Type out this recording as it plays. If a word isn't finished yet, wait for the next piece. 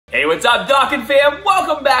Hey, what's up, Dokkan fam?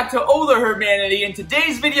 Welcome back to OhTheHermanity. In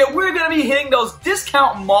today's video, we're going to be hitting those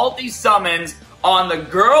discount multi-summons on the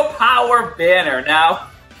Girl Power banner.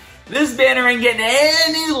 Now, this banner ain't getting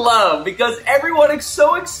any love because everyone is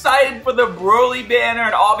so excited for the Broly banner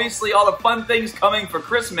and obviously all the fun things coming for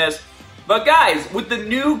Christmas. But guys, with the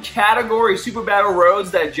new category Super Battle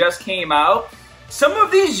Roads that just came out, some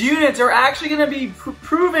of these units are actually going to be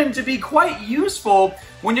proven to be quite useful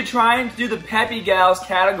when you're trying to do the Peppy Gals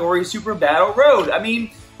category Super Battle Road. I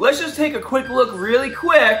mean, let's just take a quick look really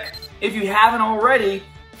quick, if you haven't already.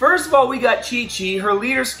 First of all, we got Chi-Chi. Her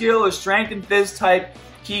leader skill is Strength and Fizz type,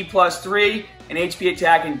 Ki +3, and HP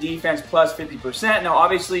attack and defense plus 50%. Now,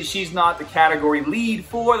 obviously, she's not the category lead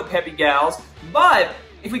for the Peppy Gals, but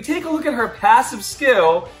if we take a look at her passive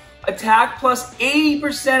skill, attack plus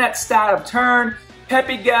 80% at start of turn,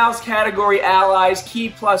 Peppy Gals category allies,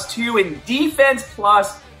 Ki +2, and defense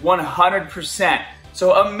plus 100%.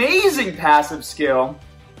 So amazing passive skill.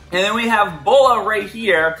 And then we have Bulla right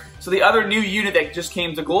here, so the other new unit that just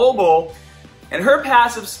came to global. And her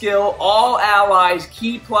passive skill, all allies,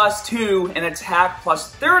 Ki +2, and attack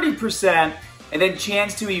plus 30%. And then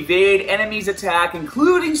chance to evade enemies' attack,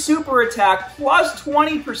 including super attack, plus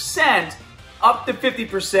 20%, up to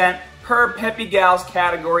 50% per Peppy Gals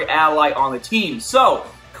category ally on the team. So,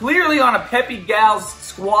 clearly on a Peppy Gals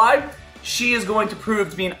squad, she is going to prove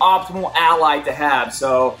to be an optimal ally to have.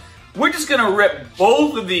 So, we're just going to rip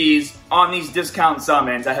both of these on these discount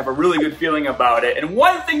summons. I have a really good feeling about it. And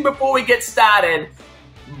one thing before we get started,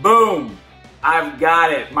 boom, I've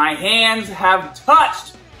got it. My hands have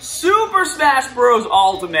touched Super Smash Bros.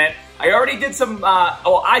 Ultimate. I already did some,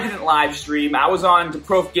 I didn't live stream. I was on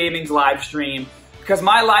Prof Gaming's live stream because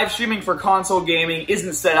my live streaming for console gaming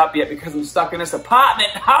isn't set up yet because I'm stuck in this apartment.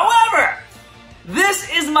 However, this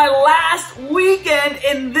is my last weekend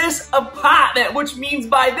in this apartment, which means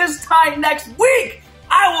by this time next week,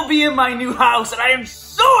 I will be in my new house, and I am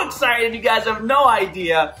so excited, you guys have no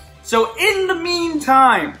idea. So in the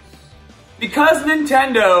meantime, because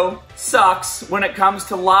Nintendo sucks when it comes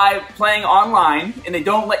to live playing online, and they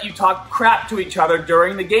don't let you talk crap to each other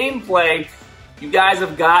during the gameplay, you guys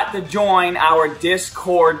have got to join our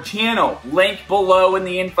Discord channel. Link below in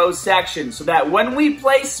the info section, so that when we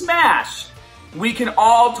play Smash, we can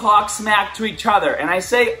all talk smack to each other. And I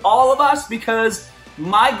say all of us because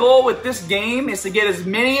my goal with this game is to get as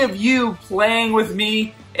many of you playing with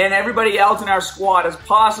me and everybody else in our squad as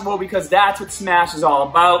possible, because that's what Smash is all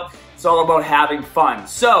about. It's all about having fun.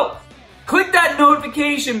 So, click that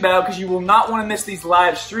notification bell because you will not want to miss these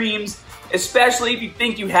live streams, especially if you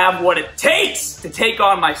think you have what it takes to take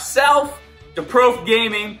on myself, the Prof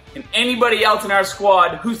Gaming, and anybody else in our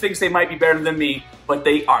squad who thinks they might be better than me, but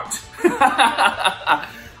they aren't.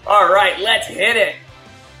 Alright, let's hit it.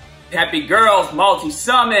 Peppy Girls,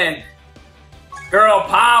 multi-summon, Girl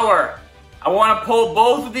Power. I want to pull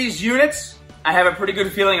both of these units. I have a pretty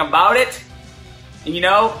good feeling about it. You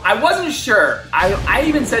know, I wasn't sure. I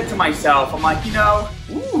even said to myself, I'm like, you know,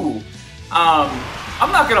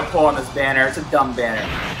 I'm not going to pull on this banner. It's a dumb banner.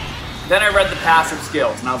 Then I read the passive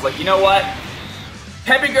skills, and I was like, you know what?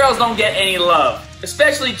 Peppy Girls don't get any love,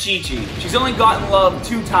 especially Chi-Chi. She's only gotten love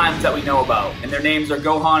 2 times that we know about, and their names are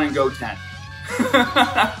Gohan and Goten.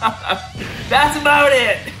 That's about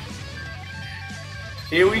it.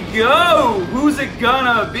 Here we go. Who's it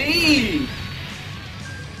gonna be?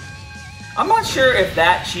 I'm not sure if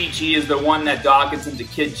that Chi-Chi is the one that Dockens into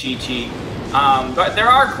Kid Chi-Chi, but there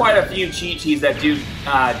are quite a few Chi-Chis that do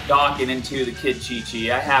Docken into the Kid Chi-Chi.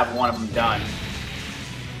 I have one of them done.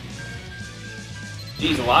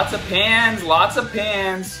 Geez, lots of pans, lots of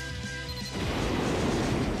pans.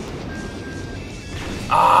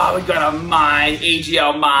 Ah, we got a Mai,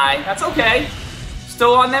 AGL Mai. That's okay.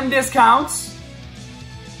 Still on them discounts.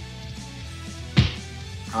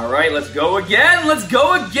 All right, let's go again. Let's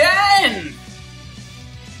go again.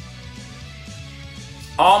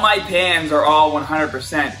 All my pans are all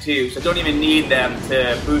 100% too, so I don't even need them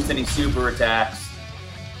to boost any super attacks.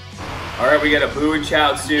 All right, we got a Boo and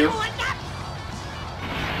Chaozu.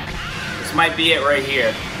 This might be it right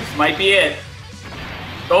here. This might be it.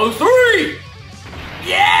 Those 3!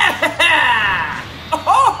 Yeah!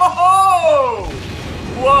 Oh!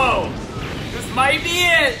 Whoa! This might be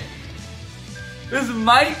it. This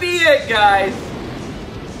might be it, guys.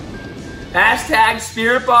 Hashtag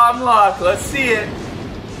Spirit Bomb Luck. Let's see it.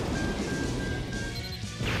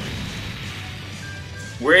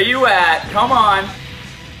 Where you at? Come on.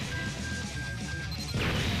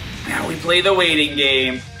 Now we play the waiting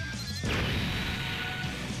game.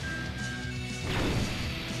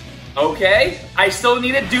 Okay, I still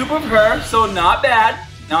need a dupe of her, so not bad.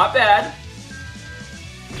 Not bad.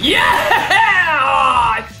 Yeah!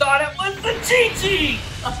 Oh, I thought it was the Chi-Chi!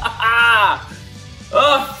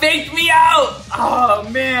 Oh, faked me out! Oh,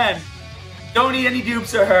 man. Don't need any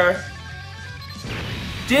dupes of her.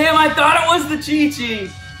 Damn, I thought it was the Chi-Chi.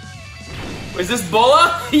 Was this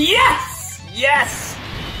Bulla? Yes! Yes!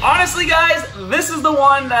 Honestly, guys, this is the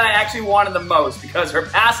one that I actually wanted the most because her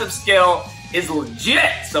passive skill is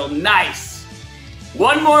legit, so nice.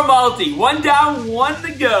 One more multi. One down, one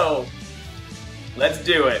to go. Let's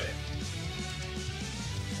do it.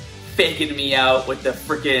 Faking me out with the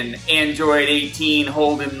freaking Android 18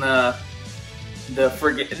 holding the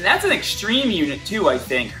friggin', and that's an extreme unit too, I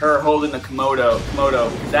think. Her holding the Komodo.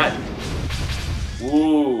 That.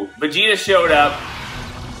 Ooh, Vegeta showed up.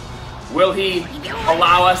 Will he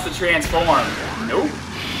allow us to transform? Nope.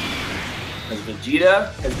 Because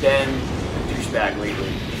Vegeta has been a douchebag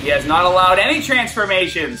lately. He has not allowed any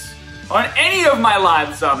transformations on any of my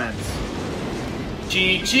live summons.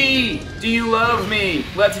 Chi-Chi, do you love me?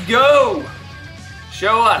 Let's go.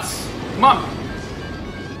 Show us. Come on.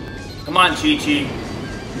 Come on, Chi-Chi.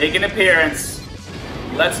 Make an appearance.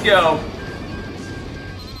 Let's go.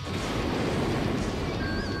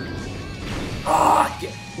 Oh,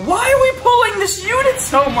 why are we pulling this unit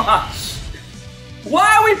so much?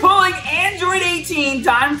 Why are we pulling Android 18?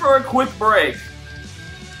 Time for a quick break.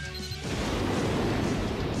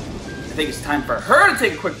 I think it's time for her to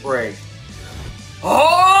take a quick break.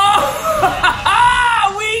 Oh!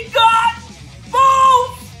 We got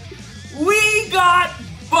both! We got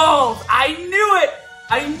both! I knew it!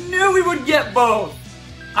 I knew we would get both!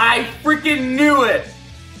 I freaking knew it!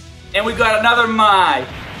 And we got another Mai.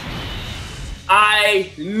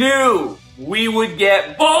 I knew we would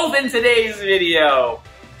get both in today's video.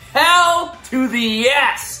 Hell to the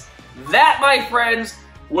yes! That, my friends,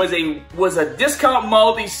 was a discount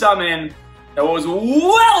multi-summon that was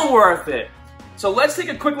well worth it. So let's take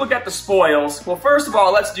a quick look at the spoils. Well, first of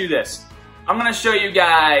all, let's do this. I'm gonna show you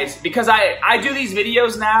guys, because I do these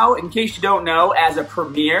videos now, in case you don't know, as a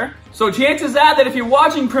premiere. So chances are that if you're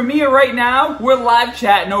watching premiere right now, we're live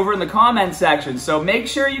chatting over in the comment section. So make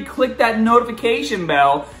sure you click that notification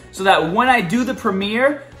bell so that when I do the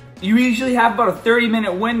premiere, you usually have about a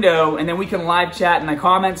 30-minute window, and then we can live chat in the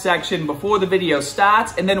comment section before the video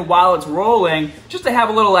starts, and then while it's rolling, just to have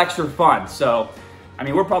a little extra fun. So, I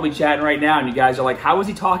mean, we're probably chatting right now, and you guys are like, how is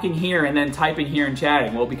he talking here and then typing here and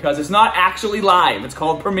chatting? Well, because it's not actually live. It's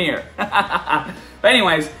called premiere. But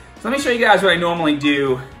anyways, so let me show you guys what I normally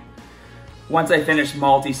do once I finish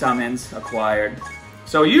multi-summons acquired.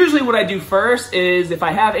 So usually what I do first is if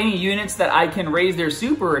I have any units that I can raise their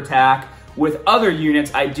super attack with other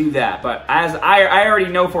units, I do that. But as I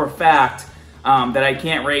already know for a fact that I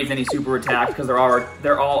can't raise any super attacks because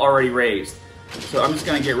they're all already raised. So I'm just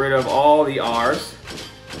gonna get rid of all the R's.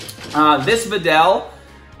 This Videl,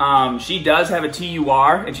 she does have a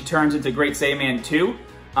TUR and she turns into Great Saiyaman 2,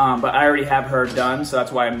 but I already have her done, so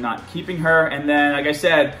that's why I'm not keeping her. And then, like I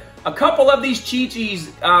said, a couple of these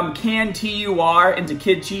Chi-Chis can TUR into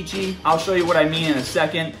Kid Chi-Chi. I'll show you what I mean in a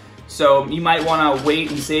second. So you might want to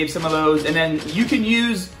wait and save some of those. And then you can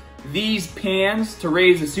use these pans to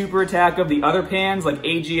raise the super attack of the other pans, like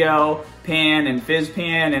AGL pan and Fizz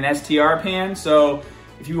pan and STR pan. So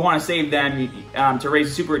if you want to save them to raise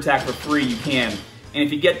the super attack for free, you can. And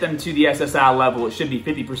if you get them to the SSR level, it should be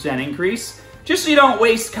 50% increase. Just so you don't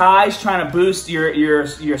waste Kais trying to boost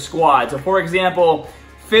your squad. So for example,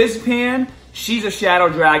 Fizz pan, she's a Shadow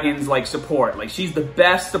Dragon's like support. Like she's the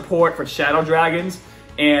best support for Shadow Dragons.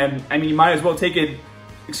 And I mean, you might as well take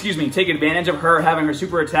advantage of her having her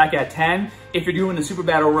super attack at 10. If you're doing the Super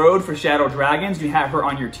Battle Road for Shadow Dragons, you have her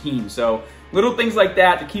on your team. So little things like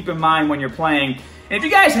that to keep in mind when you're playing. And if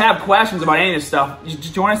you guys have questions about any of this stuff,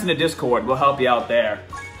 just join us in the Discord. We'll help you out there.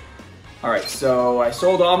 All right, so I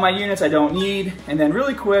sold all my units I don't need. And then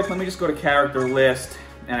really quick, let me just go to character list.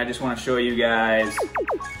 And I just want to show you guys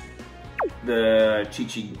the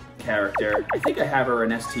Chi-Chi character. I think I have her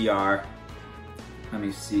in STR. Let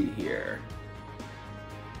me see here.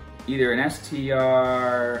 Either an STR,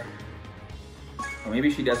 or maybe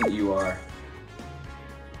she doesn't UR.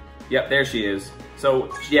 Yep, there she is.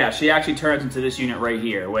 So yeah, she actually turns into this unit right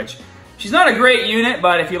here, which she's not a great unit,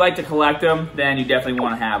 but if you like to collect them, then you definitely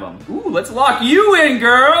want to have them. Ooh, let's lock you in,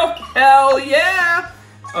 girl! Hell yeah!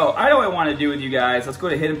 Oh, I know what I want to do with you guys. Let's go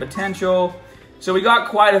to Hidden Potential. So we got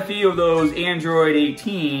quite a few of those Android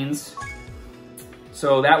 18s.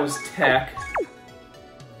 So that was tech.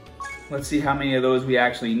 Let's see how many of those we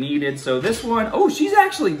actually needed. So this one, oh, she's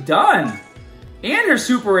actually done. And her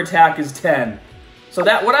super attack is 10. So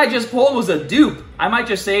that what I just pulled was a dupe. I might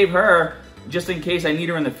just save her just in case I need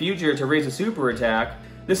her in the future to raise a super attack.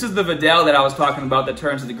 This is the Videl that I was talking about that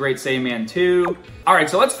turns into Great Saiyaman 2. All right,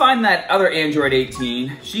 so let's find that other Android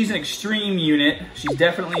 18. She's an extreme unit. She's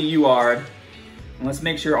definitely UR'd. And let's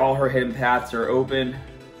make sure all her hidden paths are open.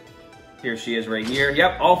 Here she is right here.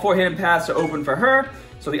 Yep, all 4 hidden paths are open for her.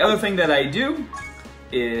 So the other thing that I do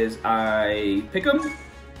is I pick them,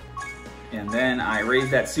 and then I raise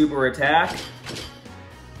that super attack,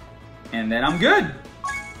 and then I'm good.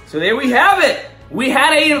 So there we have it. We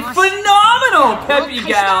had a phenomenal Peppy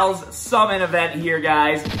Gals summon event here,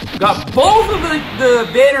 guys. Got both of the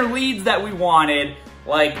banner leads that we wanted.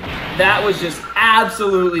 Like, that was just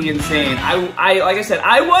absolutely insane. Like I said,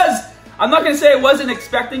 I'm not gonna say I wasn't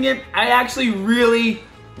expecting it. I actually really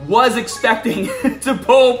was expecting to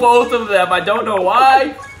pull both of them. I don't know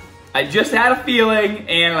why. I just had a feeling,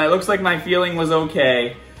 and it looks like my feeling was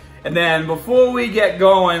okay. And then before we get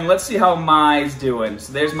going, let's see how Mai's doing.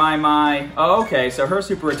 So there's my Mai. Oh, okay, so her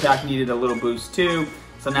super attack needed a little boost too.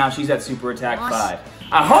 So now she's at super attack 5.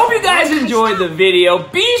 I hope you guys enjoyed the video.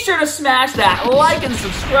 Be sure to smash that like and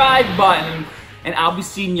subscribe button. And I'll be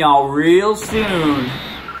seeing y'all real soon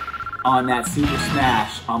on that Super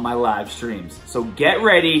Smash on my live streams. So get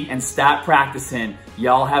ready and start practicing.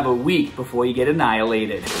 Y'all have a week before you get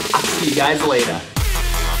annihilated. I'll see you guys later.